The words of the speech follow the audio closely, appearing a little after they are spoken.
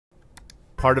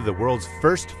part of the world's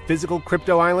first physical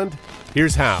crypto island?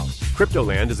 Here's how.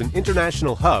 Cryptoland is an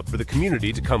international hub for the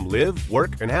community to come live,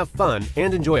 work, and have fun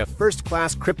and enjoy a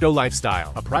first-class crypto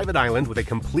lifestyle. A private island with a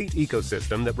complete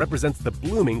ecosystem that represents the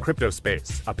blooming crypto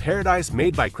space. A paradise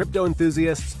made by crypto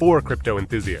enthusiasts for crypto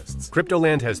enthusiasts.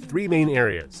 Cryptoland has 3 main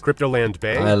areas. Cryptoland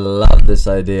Bay. I love this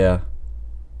idea.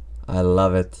 I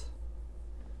love it.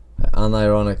 I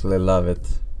unironically love it.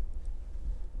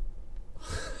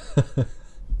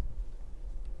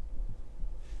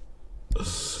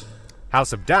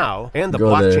 House of DAO, and the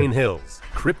Go Blockchain there. Hills.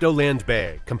 Cryptoland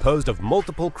Bay, composed of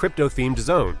multiple crypto-themed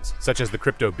zones, such as the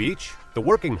Crypto Beach, the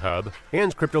Working Hub,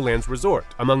 and Cryptoland's Resort,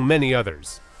 among many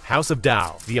others. House of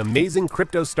DAO, the amazing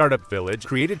crypto startup village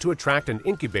created to attract and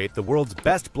incubate the world's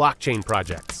best blockchain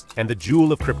projects. And the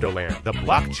jewel of Cryptoland, the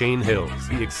Blockchain Hills,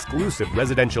 the exclusive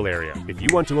residential area. If you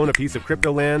want to own a piece of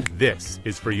Cryptoland, this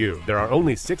is for you. There are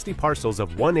only 60 parcels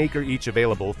of 1 acre each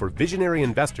available for visionary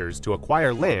investors to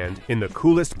acquire land in the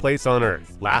coolest place on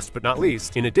Earth. Last but not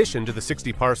least, in addition to the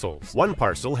 60 parcels, 1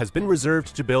 parcel has been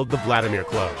reserved to build the Vladimir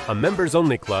Club, a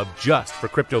members-only club just for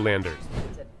Cryptolanders.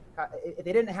 If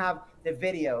they didn't have the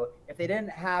video, if they didn't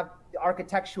have the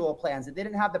architectural plans, if they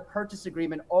didn't have the purchase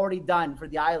agreement already done for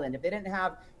the island, if they didn't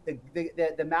have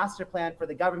the master plan for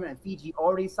the government of Fiji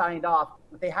already signed off,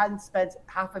 if they hadn't spent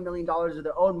 $500,000 of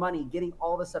their own money getting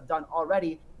all this stuff done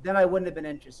already, then I wouldn't have been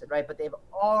interested, right? But they've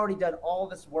already done all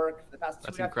this work for the past 2.5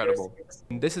 years. That's incredible.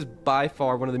 This is by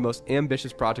far one of the most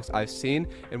ambitious projects I've seen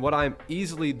and what I'm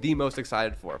easily the most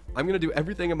excited for. I'm going to do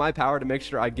everything in my power to make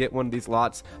sure I get one of these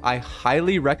lots. I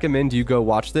highly recommend you go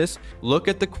watch this. Look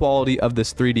at the quality of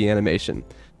this 3D animation.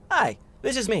 Hi,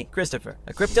 this is me, Christopher,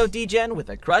 a crypto degen with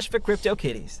a crush for crypto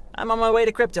kitties. I'm on my way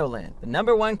to Cryptoland, the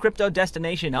 #1 crypto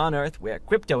destination on Earth where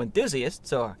crypto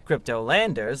enthusiasts, or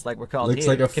cryptolanders like we're called Looks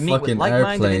here, like a can meet with fucking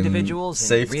like-minded airplane individuals in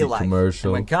safety real life. commercial.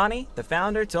 And when Connie, the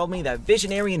founder, told me that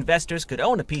visionary investors could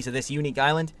own a piece of this unique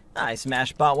island, I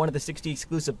smash bought one of the 60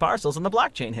 exclusive parcels on the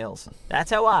Blockchain Hills.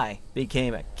 That's how I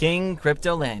became a king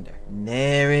cryptolander. And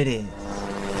there it is.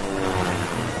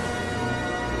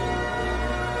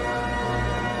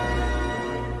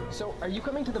 So, are you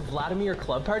coming to the Vladimir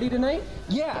Club party tonight?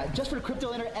 Yeah, just for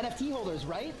Cryptolander NFT holders,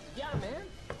 right? Yeah, man.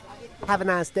 Have a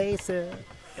nice day, sir.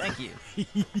 Thank you.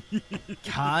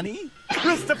 Connie?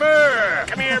 Christopher!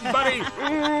 Come here, buddy!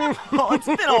 Oh, it's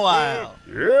been a while.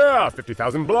 Yeah,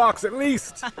 50,000 blocks at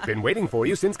least. Been waiting for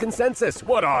you since consensus.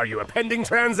 What are you, a pending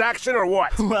transaction or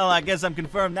what? Well, I guess I'm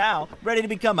confirmed now. Ready to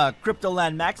become a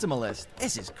Cryptoland maximalist.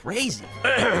 This is crazy.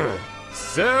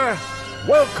 Sir,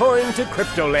 welcome to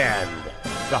Cryptoland,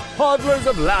 the hodlers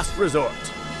of last resort.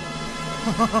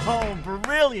 Oh,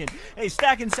 brilliant. Hey,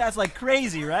 stacking sats like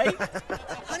crazy, right?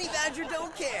 Honey Badger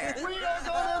don't care. We are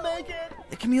gonna make it!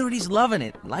 The community's loving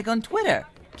it, like on Twitter.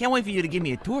 Can't wait for you to give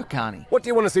me a tour, Connie. What do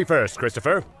you want to see first,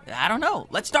 Christopher? I don't know.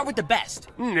 Let's start with the best.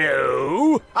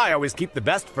 No, I always keep the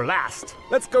best for last.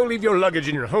 Let's go leave your luggage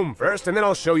in your home first, and then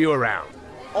I'll show you around.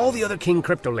 All the other King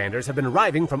Cryptolanders have been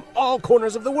arriving from all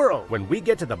corners of the world. When we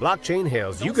get to the Blockchain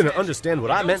Hills, you're gonna understand what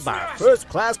I meant by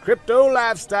first-class crypto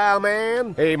lifestyle,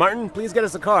 man. Hey, Martin, please get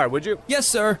us a car, would you? Yes,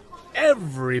 sir.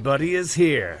 Everybody is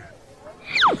here.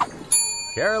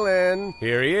 Carolyn,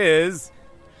 here he is.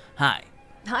 Hi.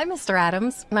 Hi, Mr.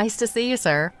 Adams. Nice to see you,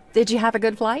 sir. Did you have a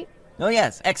good flight? Oh,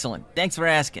 yes. Excellent. Thanks for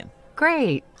asking.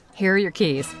 Great. Here are your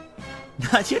keys.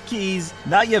 Not your keys,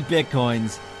 not your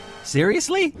bitcoins.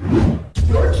 Seriously?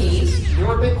 Your keys,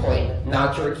 your Bitcoin.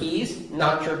 Not your keys,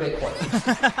 not your Bitcoin.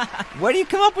 Where do you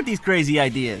come up with these crazy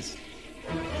ideas?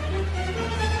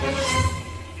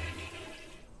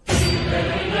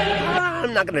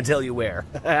 I'm not gonna tell you where.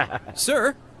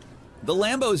 Sir, the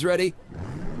Lambo's ready.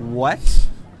 What?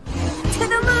 To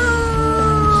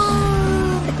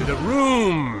the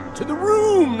room! To the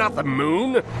room, not the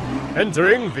moon!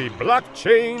 Entering the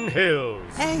Blockchain Hills.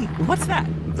 Hey, what's that?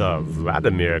 The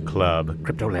Vladimir Club,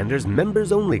 Cryptolanders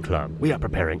members only club. We are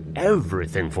preparing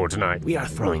everything for tonight. We are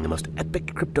throwing the most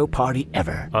epic crypto party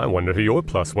ever. I wonder who your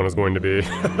plus one is going to be.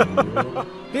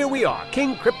 Here we are,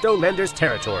 King Cryptolanders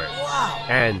territory. Wow.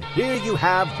 And here you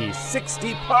have the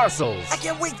 60 parcels. I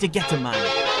can't wait to get to mine.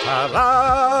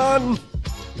 Ta-da!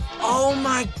 Oh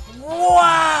my,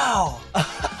 wow!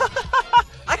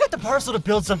 I got the parcel to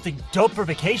build something dope for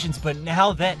vacations, but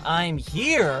now that I'm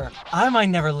here, I might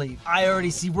never leave. I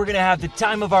already see we're gonna have the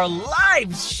time of our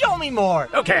lives. Show me more.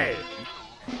 Okay.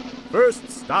 First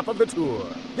stop of the tour.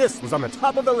 This was on the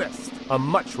top of the list. A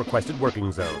much requested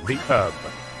working zone, the Hub.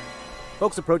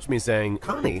 Folks approached me saying,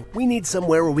 Connie, we need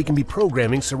somewhere where we can be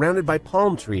programming surrounded by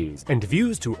palm trees and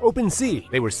views to open sea.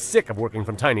 They were sick of working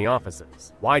from tiny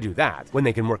offices. Why do that when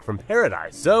they can work from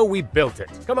paradise? So we built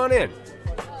it. Come on in.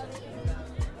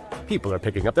 People are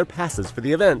picking up their passes for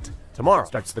the event. Tomorrow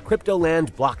starts the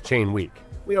Cryptoland Blockchain Week.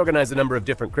 We organize a number of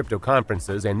different crypto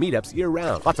conferences and meetups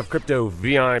year-round. Lots of crypto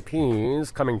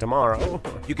VIPs coming tomorrow.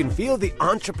 You can feel the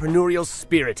entrepreneurial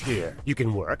spirit here. You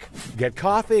can work, get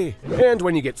coffee, and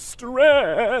when you get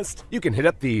stressed, you can hit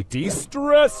up the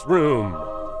de-stress room.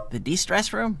 The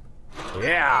de-stress room?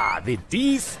 Yeah, the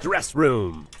de-stress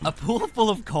room. A pool full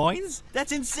of coins?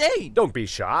 That's insane! Don't be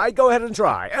shy. Go ahead and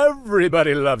try.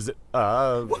 Everybody loves it.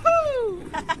 Woohoo!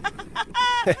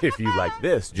 If you like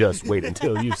this, just wait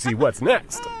until you see what's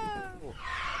next.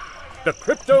 The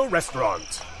Crypto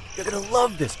Restaurant. You're gonna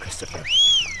love this, Christopher.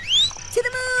 To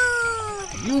the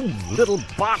moon! You little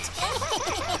bot.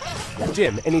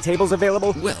 Jim, any tables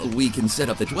available? Well, we can set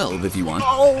up the 12 if you want.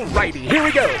 Alrighty, here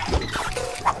we go.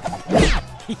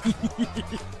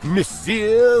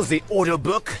 Monsieur, the order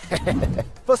book.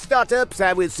 For startups,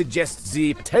 I would suggest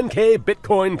the 10K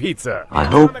Bitcoin pizza. I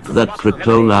hope that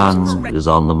Cryptoland is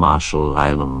on the Marshall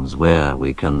Islands, where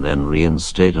we can then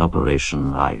reinstate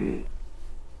Operation Ivy.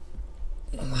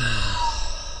 I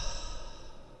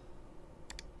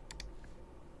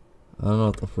don't know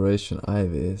what Operation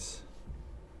Ivy is.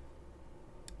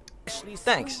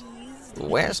 Thanks.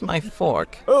 Where's my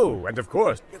fork? Oh, and of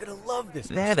course, you're gonna love this.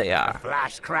 There they are. The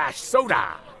Flash Crash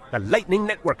Soda. The Lightning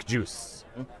Network juice.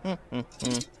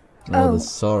 I'm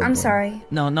sorry.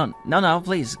 No,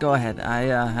 please, go ahead.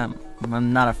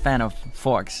 I'm not a fan of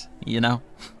forks, you know?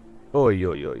 Oy,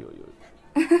 oy, oy, oy,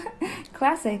 oy.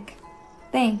 Classic.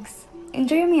 Thanks.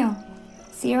 Enjoy your meal.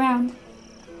 See you around.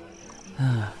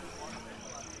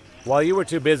 While you were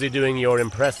too busy doing your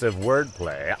impressive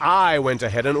wordplay, I went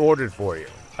ahead and ordered for you.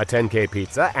 A 10K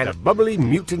pizza and a bubbly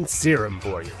mutant serum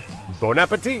for you. Bon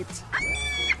appetit!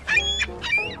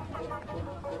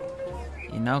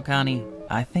 You know, Connie,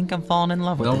 I think I'm falling in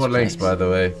love with No this more links, place. by the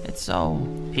way. It's so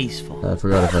peaceful. I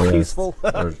forgot if I asked. Peaceful?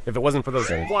 If it wasn't for those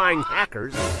flying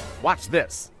hackers, watch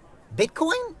this.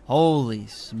 Bitcoin? Holy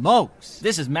smokes.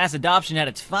 This is mass adoption at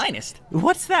its finest.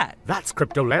 What's that? That's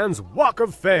Cryptoland's Walk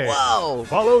of Fame. Whoa!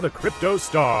 Follow the crypto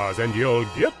stars and you'll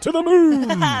get to the moon.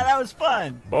 That was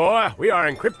fun. Boy, we are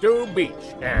in Crypto Beach,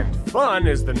 and fun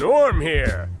is the norm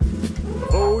here.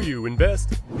 Before you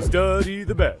invest, study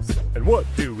the best. And what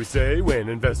do we say when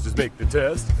investors make the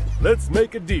test? Let's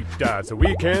make a deep dive so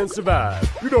we can survive.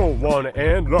 We don't want to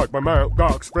end like my Mount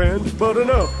Gox friend, but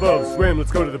enough of swim,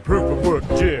 let's go to the proof of work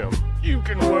gym. You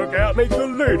can work out, make the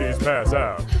ladies pass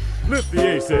out. Lift the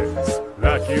A6,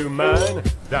 like you mine.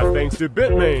 That thanks to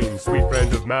Bitmain, sweet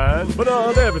friend of mine. But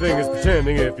not everything is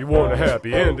pretending. If you want a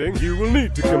happy ending, you will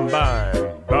need to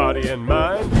combine body and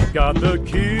mind. Got the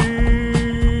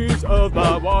keys of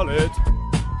my wallet,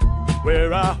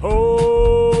 where I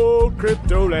hold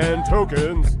Cryptoland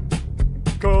tokens.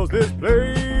 Cause this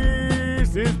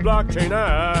place is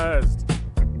blockchainized.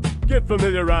 Get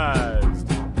familiarized.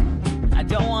 I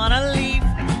don't wanna leave.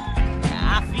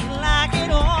 I feel like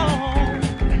it all.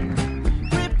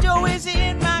 Crypto is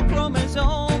in my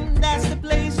chromosome. That's the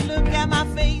place. Look at my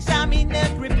face. I'm in the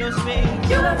crypto space.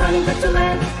 You are running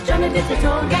Cryptoland, join the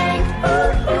digital gang.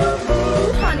 Ooh, ooh,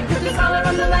 ooh. Honey, crypto's all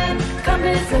around the land. Come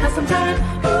visit us sometime.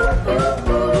 Ooh,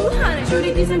 ooh, ooh. Honey,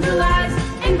 truly decentralized.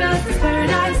 Investors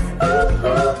paradise. Ooh,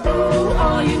 ooh, ooh.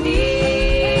 All you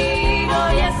need. Oh,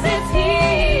 yes, it's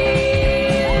here.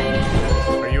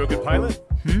 Are you a good pilot?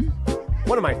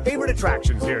 One of my favorite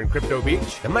attractions here in Crypto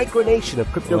Beach, the micronation of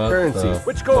cryptocurrency.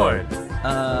 Which coin?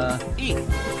 ETH.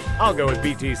 I'll go with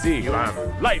BTC.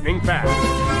 I'm lightning fast.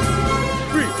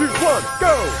 3, 2, 1,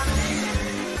 go!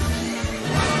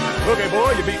 Okay,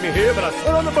 boy, you beat me here, but I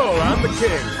swear on the bowl, I'm the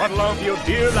king. Huddle on for your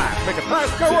dear life. Make a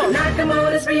price go up.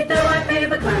 Nakamoto's read the white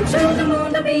paper climb. Show the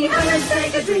moon to be honest,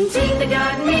 take a drink. Team the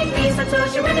garden, make peace. I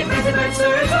told you when the crazy bird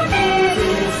surge.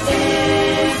 This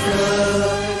is the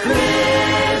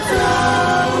Crypto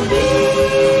Beach.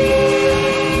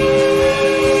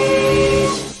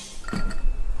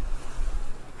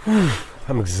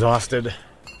 I'm exhausted.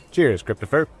 Cheers,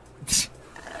 Cryptopher.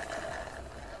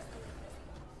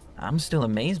 I'm still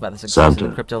amazed by the success Santa.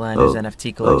 of the Cryptolanders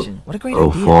NFT collection. What a great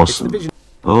idea. Forsen.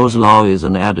 Poe's law is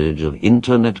an adage of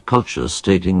internet culture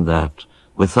stating that,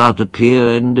 without a clear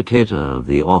indicator of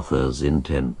the author's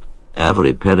intent,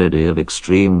 every parody of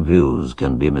extreme views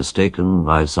can be mistaken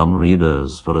by some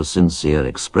readers for a sincere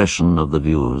expression of the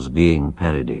views being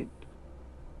parodied.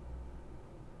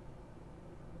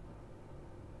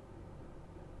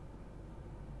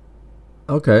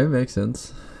 Okay, makes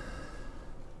sense.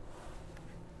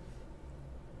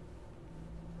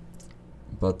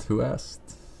 But who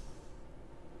asked?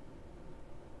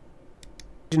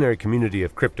 imaginary community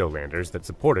of cryptolanders that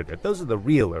supported it, those are the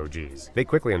real OGs. They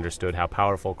quickly understood how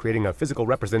powerful creating a physical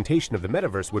representation of the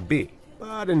metaverse would be.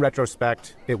 But in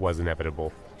retrospect, it was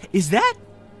inevitable. Is that?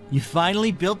 You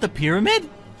finally built the pyramid?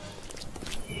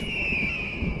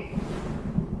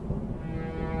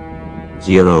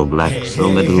 Zero black,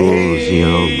 so metal,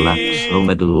 zero black, so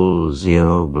metal,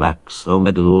 zero black, so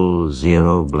metal,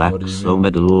 zero black, so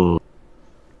metal.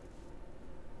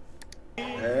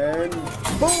 And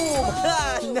boom!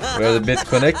 We're the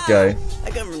BitConnect guy. I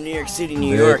come from New York City,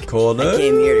 New York. I came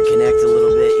BitConnect. here to connect a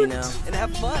little bit, you know, and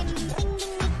have fun.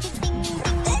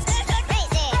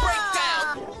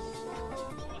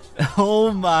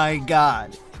 Oh my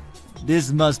god.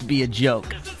 This must be a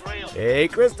joke. Hey,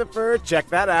 Christopher, check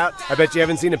that out. I bet you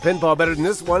haven't seen a pinball better than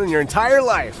this one in your entire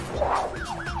life.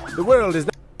 The world is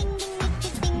not...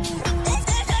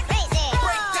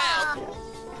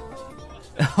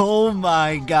 Oh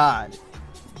my god.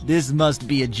 This must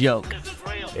be a joke.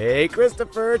 Hey,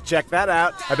 Christopher, check that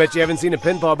out. I bet you haven't seen a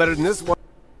pinball better than this one.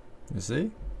 You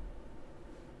see?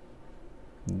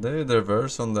 They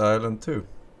diverse on the island too.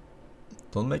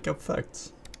 Don't make up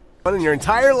facts. In your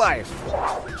entire life.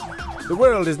 The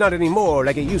world is not anymore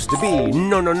like it used to be.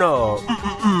 No, no, no.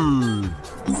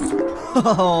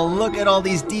 Oh, look at all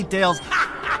these details.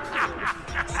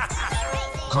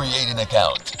 Create an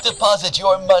account, deposit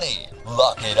your money,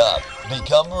 lock it up,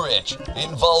 become rich,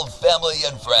 involve family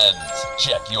and friends,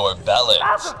 check your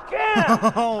balance.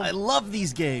 I love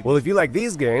these games. Well, if you like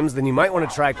these games, then you might want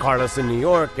to try Carlos in New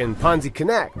York and Ponzi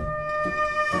Connect.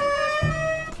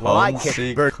 Well, I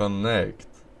Ponzi Connect.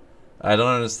 I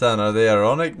don't understand. Are they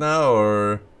ironic now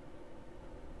or?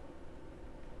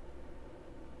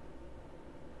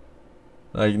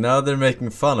 Like now they're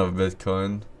making fun of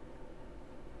Bitcoin.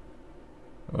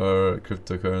 Or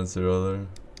cryptocurrency rather.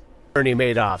 Bernie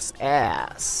Madoff's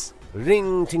ass.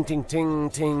 Ring ting ting ting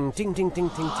ting ting ting ting ting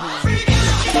ting.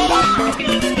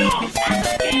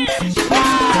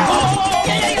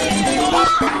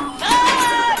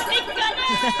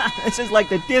 This is like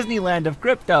the Disneyland of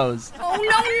cryptos. Oh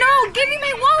no, give me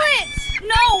my wallet!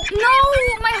 No,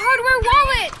 my hardware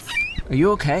wallet! Are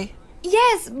you okay?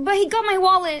 Yes, but he got my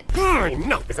wallet.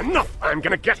 Enough is enough. I'm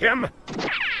gonna get him.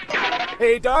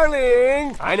 Hey,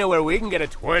 darling, I know where we can get a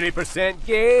 20%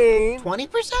 gain.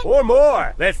 20%? Or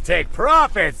more. Let's take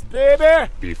profits, baby.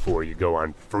 Before you go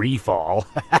on free fall.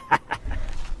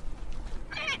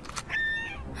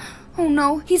 Oh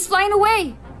no, he's flying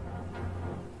away.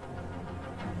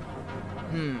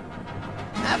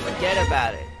 Forget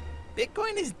about it.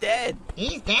 Bitcoin is dead.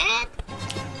 He's dead?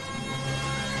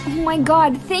 Oh my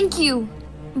god, thank you.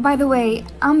 By the way,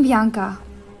 I'm Bianca.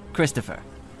 Christopher,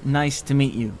 nice to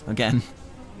meet you again.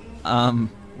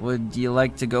 Would you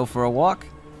like to go for a walk?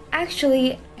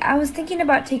 Actually, I was thinking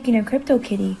about taking a crypto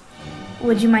kitty.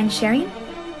 Would you mind sharing?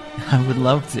 I would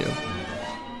love to.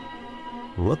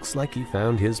 Looks like he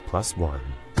found his +1.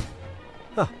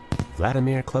 Huh.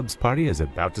 Vladimir Club's party is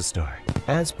about to start.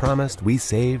 As promised, we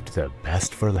saved the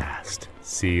best for last.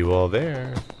 See you all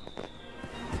there.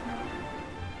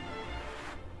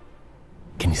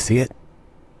 Can you see it?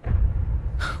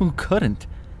 Who couldn't?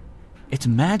 It's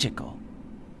magical.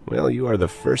 Well, you are the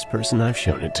first person I've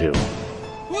shown it to.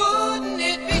 Wouldn't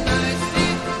it be nice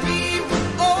if we were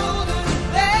older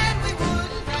than we would?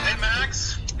 Hey,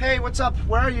 Max. Hey, what's up?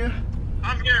 Where are you?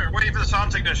 I'm here, waiting for the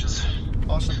sound technicians.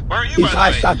 Awesome. Where are you, by If the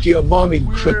I way? fuck your mom in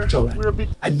Cryptoland,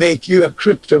 I'd make you a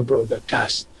crypto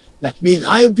broadcast. That means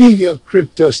I'll be your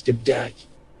crypto stepdad.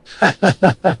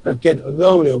 Get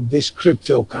along of this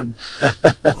crypto cunt.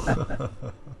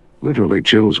 Literally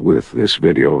chills with this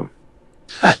video.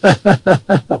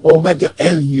 Oh, what the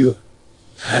hell you?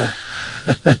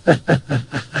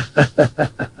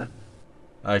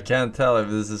 I can't tell if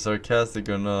this is sarcastic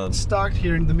or not. Stuck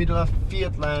here in the middle of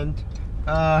Fiat land.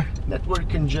 Network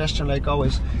congestion like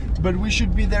always. But we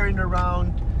should be there in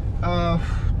around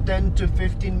 10 to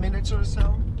 15 minutes or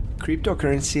so.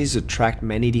 Cryptocurrencies attract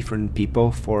many different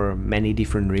people for many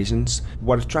different reasons.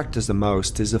 What attracts us the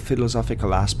most is the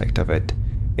philosophical aspect of it.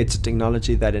 It's a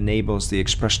technology that enables the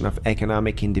expression of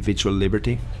economic individual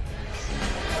liberty.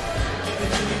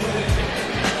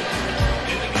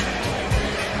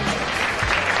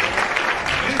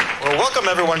 Well, welcome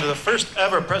everyone to the first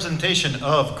ever presentation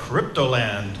of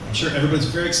Cryptoland. I'm sure everybody's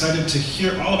very excited to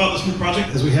hear all about this new project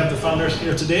as we have the founders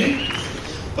here today.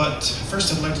 But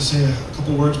first I'd like to say a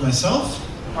couple words myself.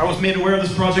 I was made aware of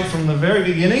this project from the very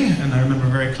beginning, and I remember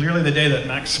very clearly the day that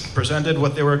Max presented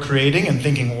what they were creating and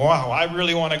thinking, wow, I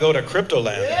really want to go to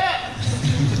Cryptoland. Yeah.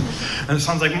 And it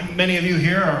sounds like many of you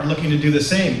here are looking to do the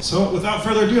same. So without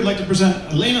further ado, I'd like to present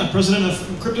Elena, President of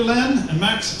Cryptoland, and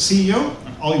Max, CEO.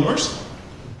 All yours.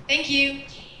 Thank you.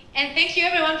 And thank you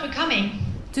everyone for coming.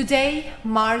 Today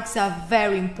marks a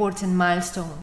very important milestone.